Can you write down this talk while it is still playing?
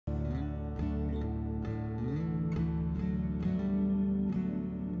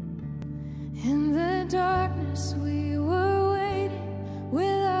darkness we were waiting,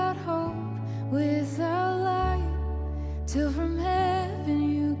 without hope, without light, till from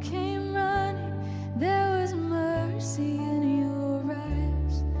heaven you came running. There was mercy in your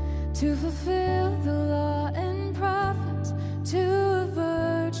eyes, to fulfill the law and prophets. To a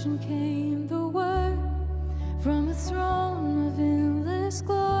virgin came the word, from a throne of endless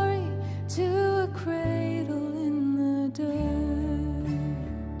glory to a cradle in the dirt.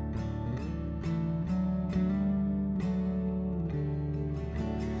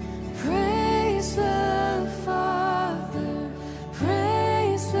 Praise the Father,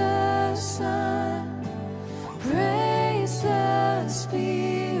 praise the Son, praise the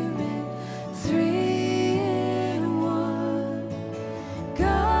Spirit, three in one.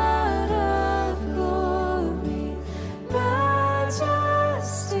 God of glory,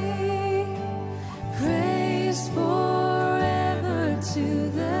 majesty, praise forever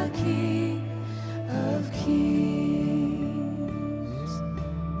to the King of Kings.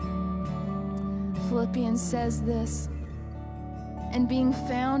 Philippians says this, and being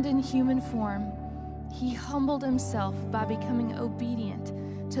found in human form, he humbled himself by becoming obedient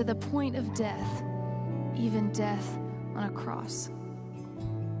to the point of death, even death on a cross.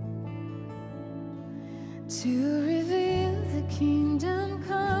 To reveal the kingdom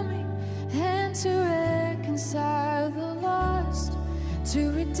coming and to reconcile the lost,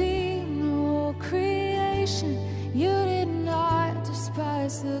 to redeem the whole creation. You did not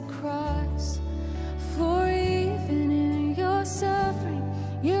despise the cross, for even in your suffering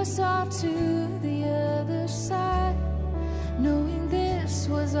you saw to the other side, knowing this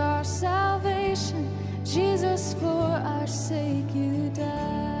was our salvation. Jesus, for our sake you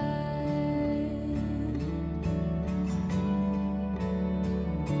died.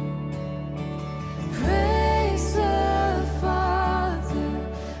 Praise the Father,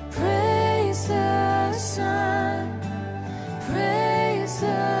 praise the Son, praise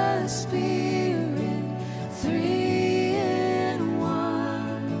the Spirit, three in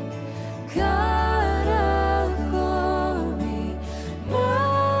one. God of glory,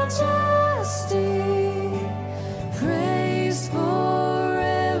 majesty, praise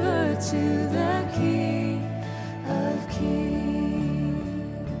forever to the King of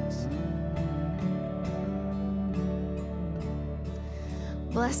Kings.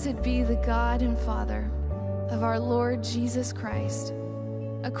 Blessed be the God and Father of our Lord Jesus Christ.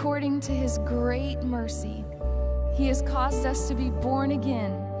 According to his great mercy, he has caused us to be born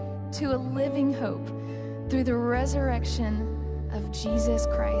again to a living hope through the resurrection of Jesus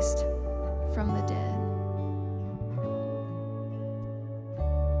Christ from the dead.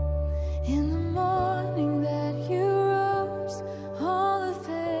 In the morning that you rose, all of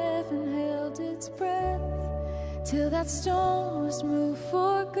heaven held its breath, till that stone was moved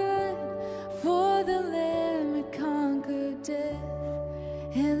for good, for the Lamb had conquered death.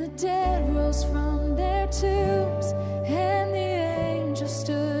 And the dead rose from their tombs, and the angels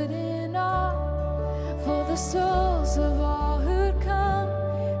stood in awe, for the souls of all who'd come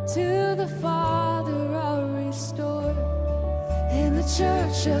to the Father are restored. And the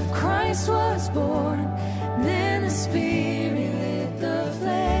church of Christ was born, then the Spirit lit the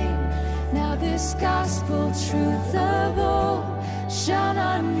flame. Now this gospel truth of old shall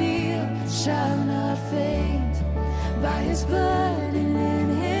not kneel, shall not faint. By his blood and in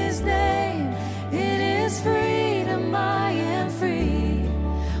his name, in his freedom I am free.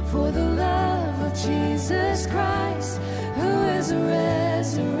 For the love of Jesus Christ, who is resurrected